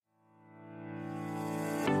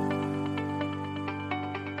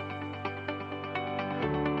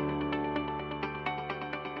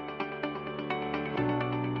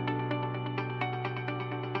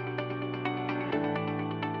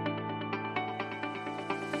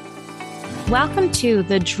Welcome to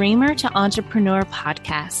the Dreamer to Entrepreneur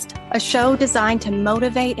podcast, a show designed to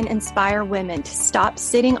motivate and inspire women to stop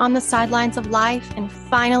sitting on the sidelines of life and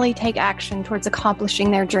finally take action towards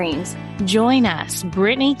accomplishing their dreams. Join us,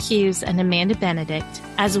 Brittany, Kues, and Amanda Benedict,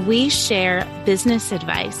 as we share business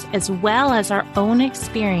advice as well as our own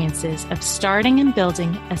experiences of starting and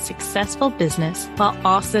building a successful business while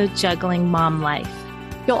also juggling mom life.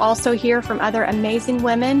 You'll also hear from other amazing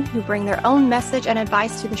women who bring their own message and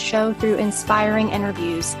advice to the show through inspiring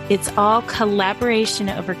interviews. It's all collaboration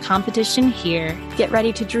over competition here. Get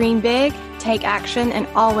ready to dream big, take action, and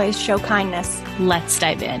always show kindness. Let's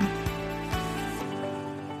dive in.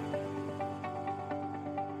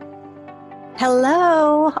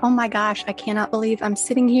 Hello. Oh my gosh, I cannot believe I'm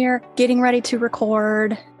sitting here getting ready to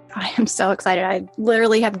record. I am so excited. I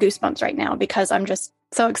literally have goosebumps right now because I'm just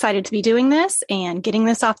so excited to be doing this and getting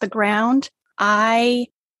this off the ground. I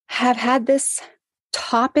have had this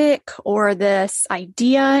topic or this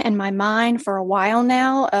idea in my mind for a while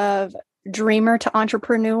now of dreamer to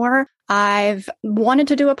entrepreneur. I've wanted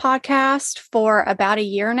to do a podcast for about a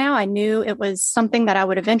year now. I knew it was something that I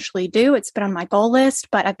would eventually do. It's been on my goal list,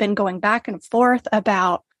 but I've been going back and forth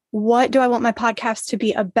about what do I want my podcast to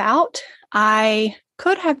be about. I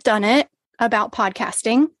could have done it about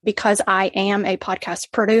podcasting because I am a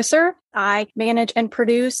podcast producer. I manage and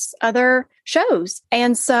produce other shows.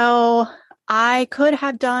 And so I could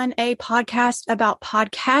have done a podcast about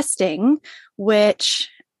podcasting, which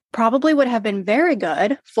probably would have been very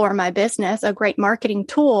good for my business, a great marketing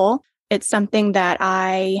tool. It's something that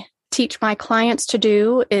I teach my clients to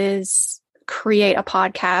do is create a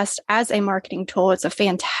podcast as a marketing tool. It's a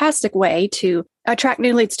fantastic way to attract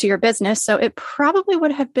new leads to your business. So it probably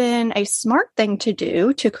would have been a smart thing to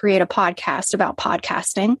do to create a podcast about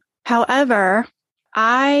podcasting. However,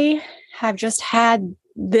 I have just had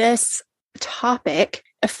this topic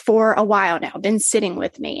for a while now, been sitting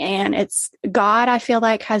with me, and it's God, I feel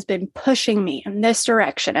like, has been pushing me in this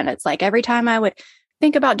direction. And it's like every time I would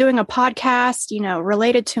think about doing a podcast,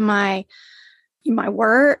 related to my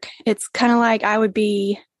work, it's kind of like I would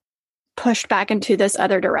be pushed back into this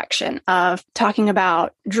other direction of talking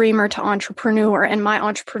about dreamer to entrepreneur and my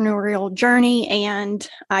entrepreneurial journey. And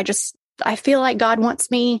I feel like God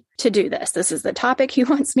wants me to do this. This is the topic he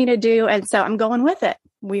wants me to do. And so I'm going with it.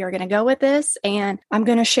 We are going to go with this, and I'm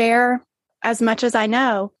going to share as much as I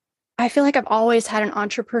know. I feel like I've always had an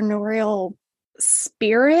entrepreneurial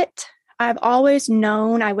spirit. I've always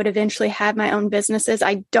known I would eventually have my own businesses.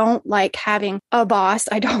 I don't like having a boss.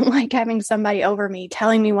 I don't like having somebody over me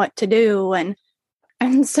telling me what to do.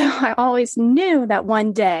 And so I always knew that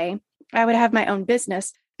one day I would have my own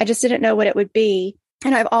business. I just didn't know what it would be.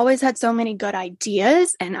 And I've always had so many good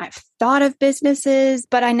ideas, and I've thought of businesses,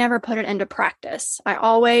 but I never put it into practice. I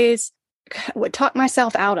always would talk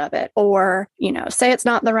myself out of it or, say it's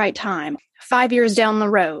not the right time. 5 years down the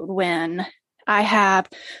road when I have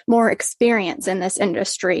more experience in this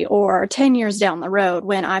industry, or 10 years down the road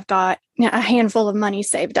when I've got a handful of money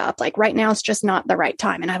saved up. Like right now, it's just not the right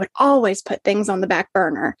time. And I would always put things on the back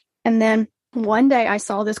burner. And then one day I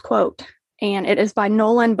saw this quote, and it is by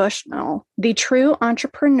Nolan Bushnell. The true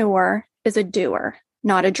entrepreneur is a doer,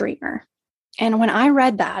 not a dreamer. And when I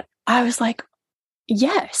read that, I was like,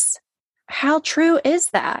 yes, how true is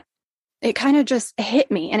that? It kind of just hit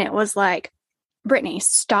me. And it was like, Brittany,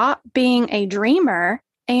 stop being a dreamer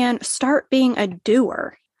and start being a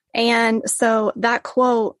doer. And so that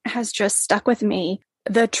quote has just stuck with me.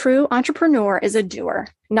 The true entrepreneur is a doer,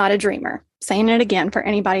 not a dreamer. Saying it again for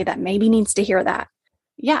anybody that maybe needs to hear that.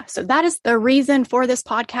 Yeah, so that is the reason for this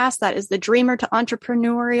podcast. That is the Dreamer to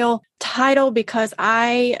Entrepreneurial title, because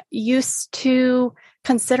I used to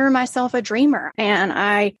consider myself a dreamer. And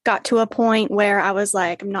I got to a point where I was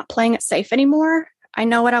like, I'm not playing it safe anymore. I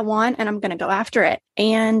know what I want and I'm going to go after it.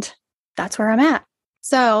 And that's where I'm at.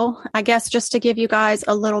 So I guess just to give you guys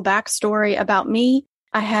a little backstory about me,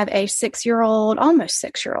 I have a 6-year-old, almost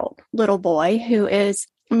 6-year-old little boy who is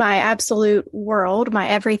my absolute world, my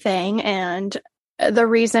everything. And the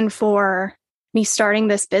reason for me starting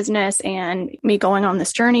this business and me going on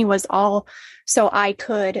this journey was all so I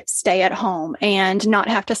could stay at home and not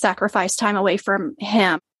have to sacrifice time away from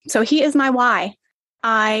him. So he is my why.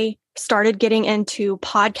 I started getting into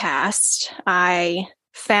podcasts. I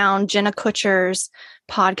found Jenna Kutcher's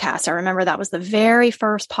podcast. I remember that was the very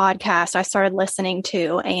first podcast I started listening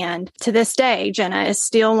to. And to this day, Jenna is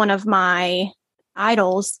still one of my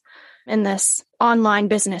idols in this online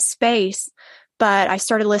business space. But I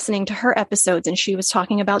started listening to her episodes, and she was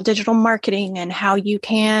talking about digital marketing and how you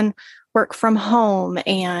can work from home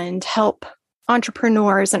and help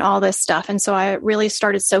entrepreneurs and all this stuff. And so I really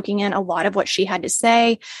started soaking in a lot of what she had to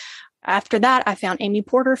say. After that, I found Amy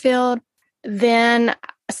Porterfield. Then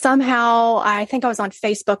somehow I think I was on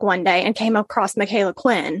Facebook one day and came across Michaela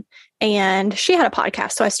Quinn, and she had a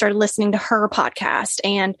podcast. So I started listening to her podcast,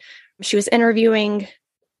 and she was interviewing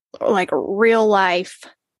like real life.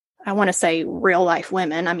 I want to say real life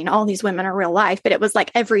women. I mean, all these women are real life, but it was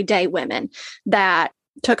like everyday women that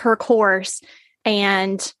took her course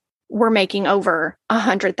and were making over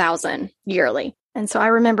 100,000 yearly. And so I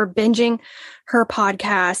remember binging her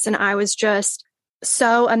podcast, and I was just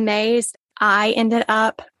so amazed. I ended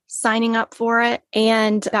up signing up for it,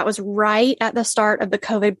 and that was right at the start of the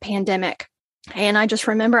COVID pandemic. And I just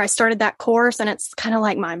remember I started that course, and it's kind of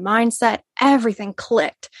like my mindset, everything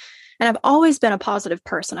clicked. And I've always been a positive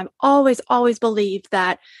person. I've always believed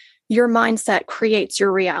that your mindset creates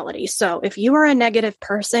your reality. So if you are a negative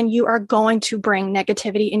person, you are going to bring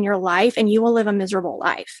negativity in your life, and you will live a miserable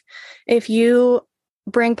life. If you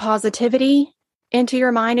bring positivity into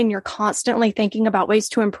your mind and you're constantly thinking about ways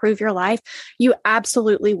to improve your life, you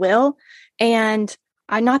absolutely will. And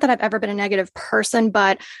not that I've ever been a negative person,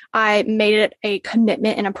 but I made it a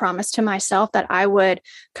commitment and a promise to myself that I would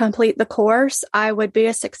complete the course. I would be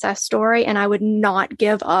a success story, and I would not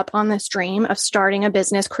give up on this dream of starting a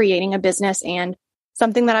business, creating a business. And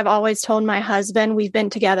something that I've always told my husband, we've been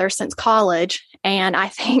together since college. And I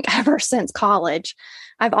think ever since college,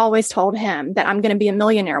 I've always told him that I'm going to be a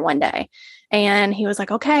millionaire one day. And he was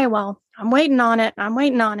like, okay, well, I'm waiting on it.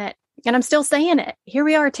 And I'm still saying it. Here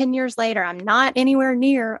we are 10 years later. I'm not anywhere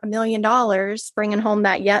near $1 million bringing home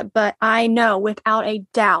that yet, but I know without a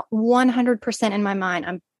doubt, 100% in my mind,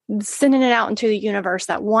 I'm sending it out into the universe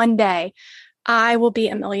that one day I will be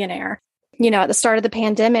a millionaire. At the start of the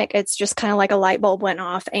pandemic, it's just kind of like a light bulb went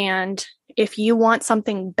off. And if you want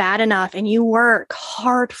something bad enough and you work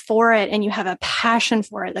hard for it and you have a passion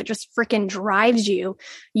for it that just freaking drives you,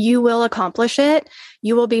 you will accomplish it.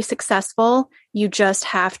 You will be successful. You just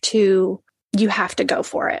have to go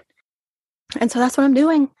for it. And so that's what I'm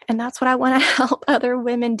doing. And that's what I want to help other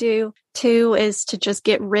women do too, is to just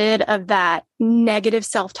get rid of that negative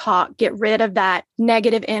self-talk, get rid of that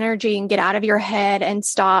negative energy and get out of your head and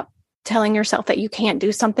stop telling yourself that you can't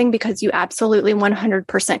do something, because you absolutely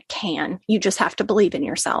 100% can. You just have to believe in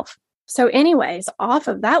yourself. So anyways, off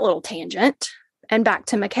of that little tangent and back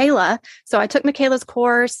to Michaela. So I took Michaela's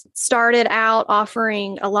course, started out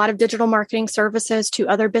offering a lot of digital marketing services to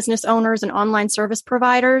other business owners and online service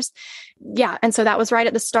providers. Yeah. And so that was right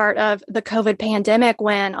at the start of the COVID pandemic,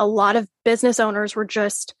 when a lot of business owners were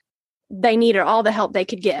they needed all the help they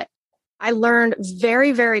could get. I learned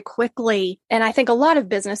very, very quickly, and I think a lot of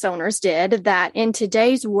business owners did, that in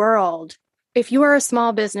today's world, if you are a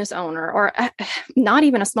small business owner, or not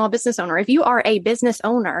even a small business owner, if you are a business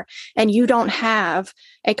owner and you don't have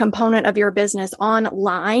a component of your business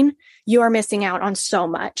online, you are missing out on so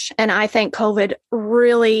much. And I think COVID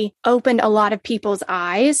really opened a lot of people's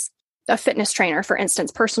eyes. A fitness trainer, for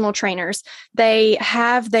instance, personal trainers, they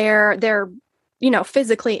have their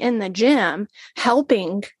physically in the gym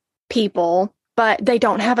helping people, but they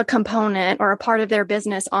don't have a component or a part of their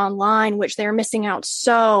business online, which they're missing out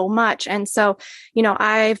so much. And so,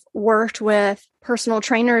 I've worked with personal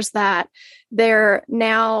trainers that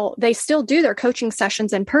they still do their coaching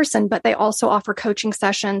sessions in person, but they also offer coaching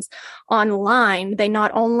sessions online. They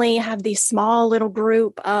not only have these small little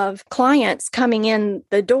group of clients coming in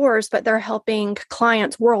the doors, but they're helping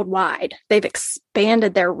clients worldwide. They've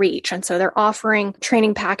expanded their reach. And so they're offering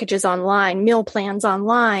training packages online, meal plans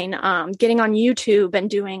online, getting on YouTube and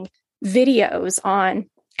doing videos on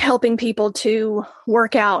helping people to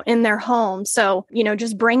work out in their home. So,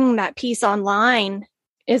 just bringing that piece online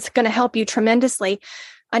is going to help you tremendously.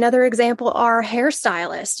 Another example are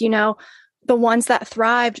hairstylists. The ones that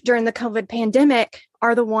thrived during the COVID pandemic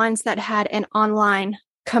are the ones that had an online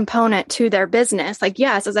component to their business. Like,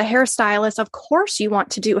 yes, as a hairstylist, of course you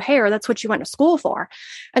want to do hair. That's what you went to school for.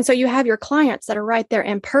 And so you have your clients that are right there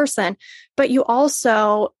in person, but you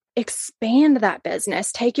also expand that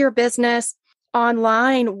business, take your business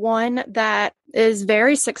online. One that is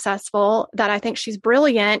very successful, that I think she's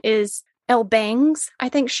brilliant, is Elle Bangs. I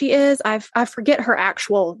think she is. I forget her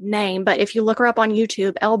actual name, but if you look her up on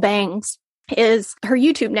YouTube, Elle Bangs is her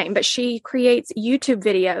YouTube name, but she creates YouTube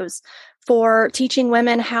videos for teaching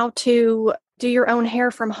women how to do your own hair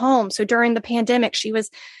from home. So during the pandemic, she was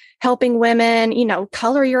helping women,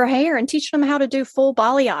 color your hair and teach them how to do full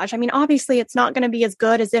balayage. I mean, obviously it's not going to be as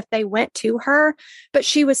good as if they went to her, but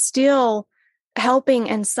she was still helping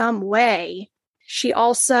in some way. She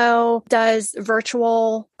also does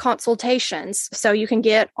virtual consultations. So you can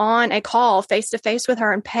get on a call face to face with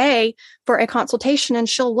her and pay for a consultation. And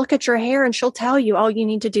she'll look at your hair and she'll tell you, oh, you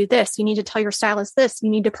need to do this. You need to tell your stylist this. You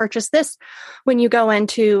need to purchase this when you go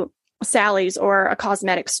into Sally's or a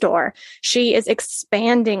cosmetic store. She is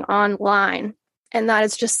expanding online. And that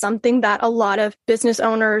is just something that a lot of business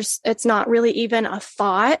owners, it's not really even a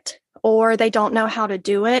thought, or they don't know how to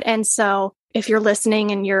do it. And so if you're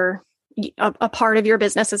listening and a part of your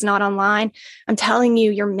business is not online, I'm telling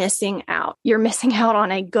you, you're missing out. You're missing out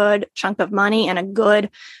on a good chunk of money and a good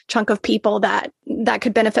chunk of people that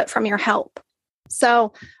could benefit from your help.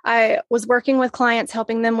 So I was working with clients,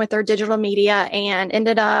 helping them with their digital media, and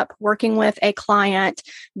ended up working with a client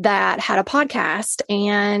that had a podcast,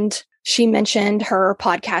 and she mentioned her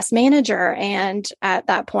podcast manager. And at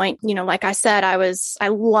that point, like I said, I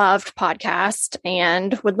loved podcasts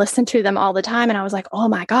and would listen to them all the time. And I was like, oh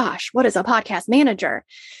my gosh, what is a podcast manager?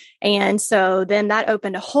 And so then that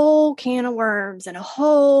opened a whole can of worms and a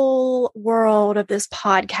whole world of this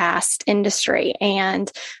podcast industry.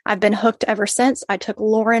 And I've been hooked ever since. I took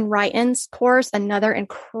Lauren Wrighton's course, another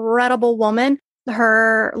incredible woman.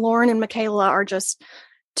 Lauren and Michaela are just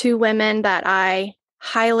two women that I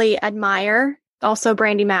highly admire. Also,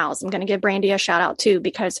 Brandy Mouse. I'm going to give Brandy a shout out too,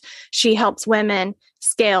 because she helps women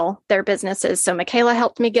scale their businesses. So Michaela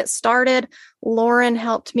helped me get started. Lauren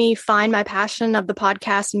helped me find my passion of the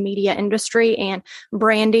podcast and media industry. And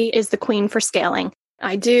Brandy is the queen for scaling.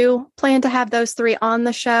 I do plan to have those three on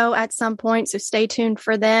the show at some point, so stay tuned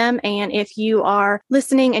for them. And if you are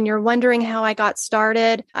listening and you're wondering how I got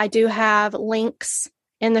started, I do have links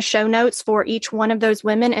in the show notes for each one of those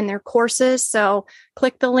women and their courses. So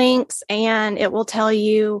click the links and it will tell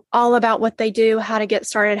you all about what they do, how to get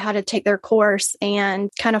started, how to take their course,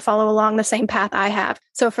 and kind of follow along the same path I have.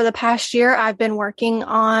 So for the past year, I've been working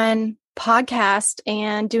on podcast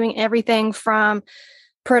and doing everything from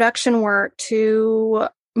production work to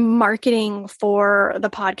marketing for the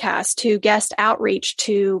podcast to guest outreach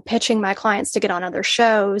to pitching my clients to get on other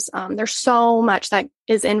shows. There's so much that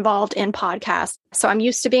is involved in podcasts. So I'm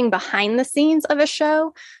used to being behind the scenes of a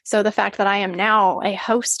show. So the fact that I am now a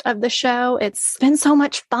host of the show, it's been so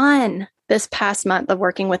much fun this past month of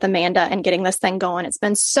working with Amanda and getting this thing going. It's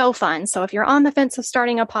been so fun. So if you're on the fence of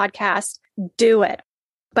starting a podcast, do it.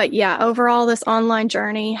 But yeah, overall, this online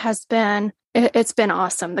journey it's been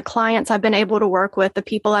awesome. The clients I've been able to work with, the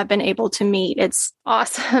people I've been able to meet, it's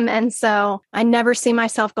awesome. And so I never see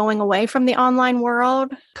myself going away from the online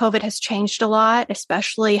world. COVID has changed a lot,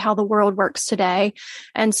 especially how the world works today.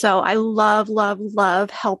 And so I love, love, love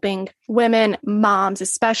helping women, moms,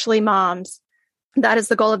 especially moms. That is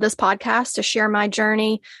the goal of this podcast, to share my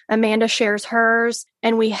journey. Amanda shares hers,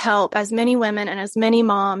 and we help as many women and as many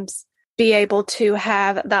moms be able to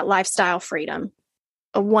have that lifestyle freedom.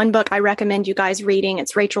 One book I recommend you guys reading,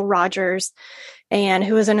 it's Rachel Rogers, and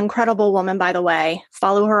who is an incredible woman, by the way.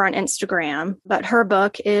 Follow her on Instagram. But her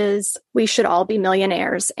book is We Should All Be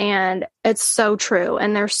Millionaires. And it's so true.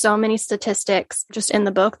 And there's so many statistics just in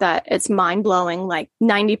the book that it's mind blowing. Like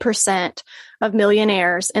 90% of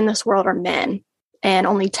millionaires in this world are men and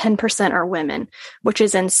only 10% are women, which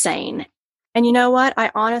is insane. And you know what?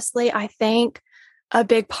 I think a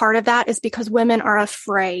big part of that is because women are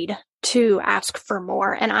afraid to ask for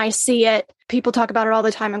more. And I see it, people talk about it all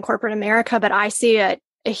the time in corporate America, but I see it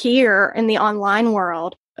here in the online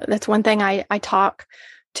world. That's one thing I talk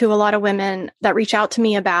to a lot of women that reach out to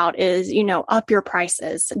me about is, up your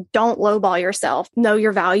prices. Don't lowball yourself. Know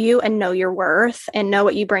your value and know your worth and know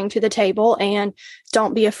what you bring to the table, and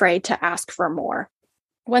don't be afraid to ask for more.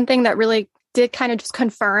 One thing that really did kind of just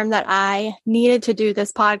confirm that I needed to do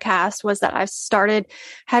this podcast was that I started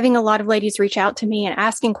having a lot of ladies reach out to me and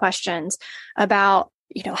asking questions about,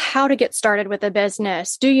 how to get started with a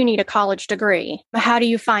business. Do you need a college degree? How do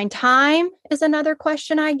you find time is another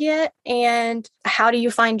question I get. And how do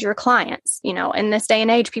you find your clients? In this day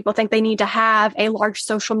and age, people think they need to have a large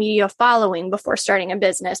social media following before starting a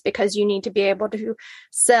business because you need to be able to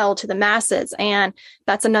sell to the masses. And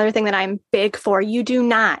that's another thing that I'm big for. You do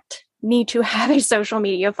not need to have a social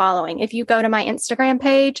media following. If you go to my Instagram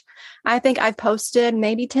page, I think I've posted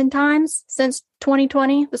maybe 10 times since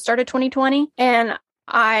 2020, the start of 2020. And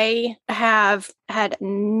I have had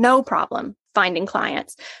no problem finding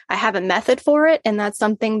clients. I have a method for it. And that's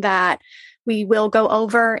something that we will go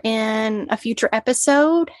over in a future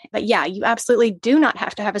episode. But yeah, you absolutely do not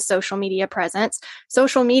have to have a social media presence.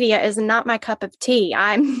 Social media is not my cup of tea.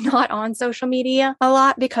 I'm not on social media a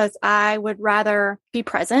lot because I would rather be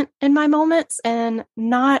present in my moments and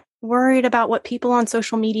not worried about what people on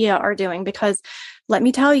social media are doing. Because let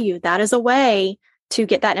me tell you, that is a way to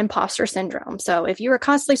get that imposter syndrome. So if you are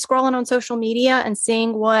constantly scrolling on social media and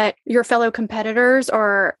seeing what your fellow competitors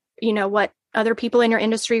or, what other people in your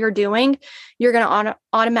industry are doing, you're going to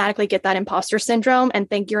automatically get that imposter syndrome and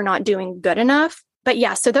think you're not doing good enough. But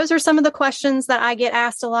yeah, so those are some of the questions that I get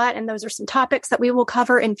asked a lot. And those are some topics that we will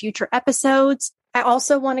cover in future episodes. I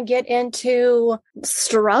also want to get into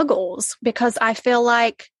struggles because I feel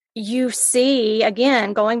like you see,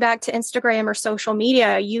 again, going back to Instagram or social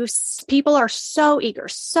media, people are so eager,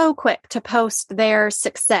 so quick to post their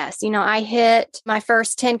success. I hit my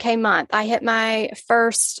first 10K month. I hit my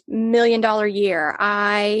first $1 million year.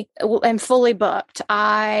 I am fully booked.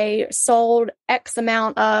 I sold X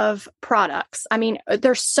amount of products. I mean,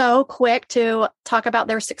 they're so quick to talk about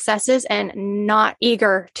their successes and not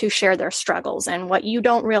eager to share their struggles. And what you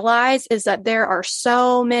don't realize is that there are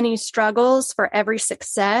so many struggles for every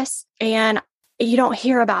success. And you don't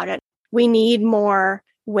hear about it. We need more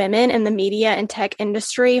women in the media and tech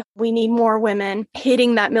industry. We need more women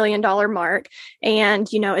hitting that $1 million mark. And,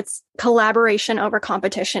 it's collaboration over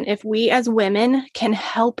competition. If we as women can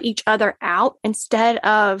help each other out instead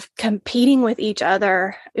of competing with each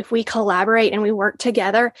other, if we collaborate and we work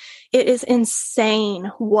together, it is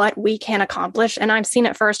insane what we can accomplish. And I've seen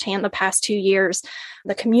it firsthand the past 2 years.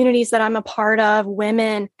 The communities that I'm a part of,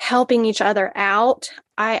 women helping each other out.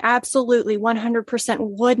 I absolutely 100%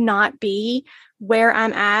 would not be where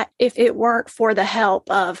I'm at if it weren't for the help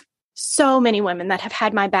of so many women that have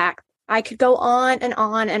had my back. I could go on and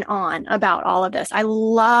on and on about all of this. I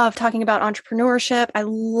love talking about entrepreneurship. I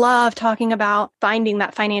love talking about finding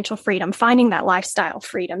that financial freedom, finding that lifestyle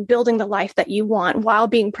freedom, building the life that you want while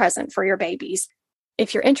being present for your babies.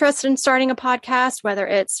 If you're interested in starting a podcast, whether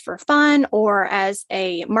it's for fun or as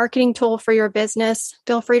a marketing tool for your business,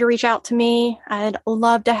 feel free to reach out to me. I'd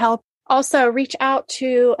love to help. Also, reach out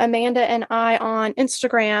to Amanda and I on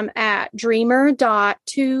Instagram at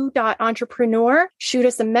dreamer.to.entrepreneur. Shoot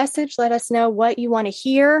us a message. Let us know what you want to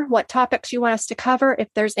hear, what topics you want us to cover. If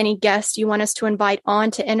there's any guests you want us to invite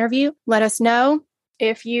on to interview, let us know.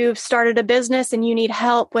 If you've started a business and you need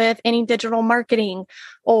help with any digital marketing,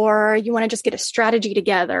 or you want to just get a strategy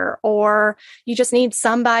together, or you just need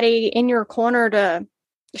somebody in your corner to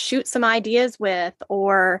shoot some ideas with,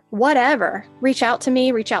 or whatever, reach out to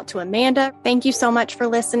me, reach out to Amanda. Thank you so much for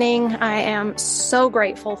listening. I am so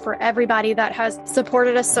grateful for everybody that has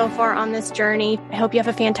supported us so far on this journey. I hope you have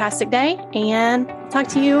a fantastic day and talk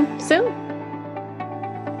to you soon.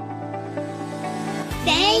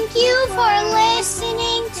 Thank you for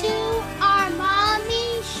listening to our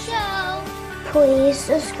mommy show. Please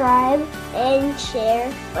subscribe and share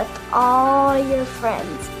with all your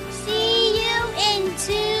friends. See you in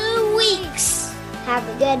 2 weeks. Have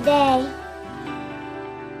a good day.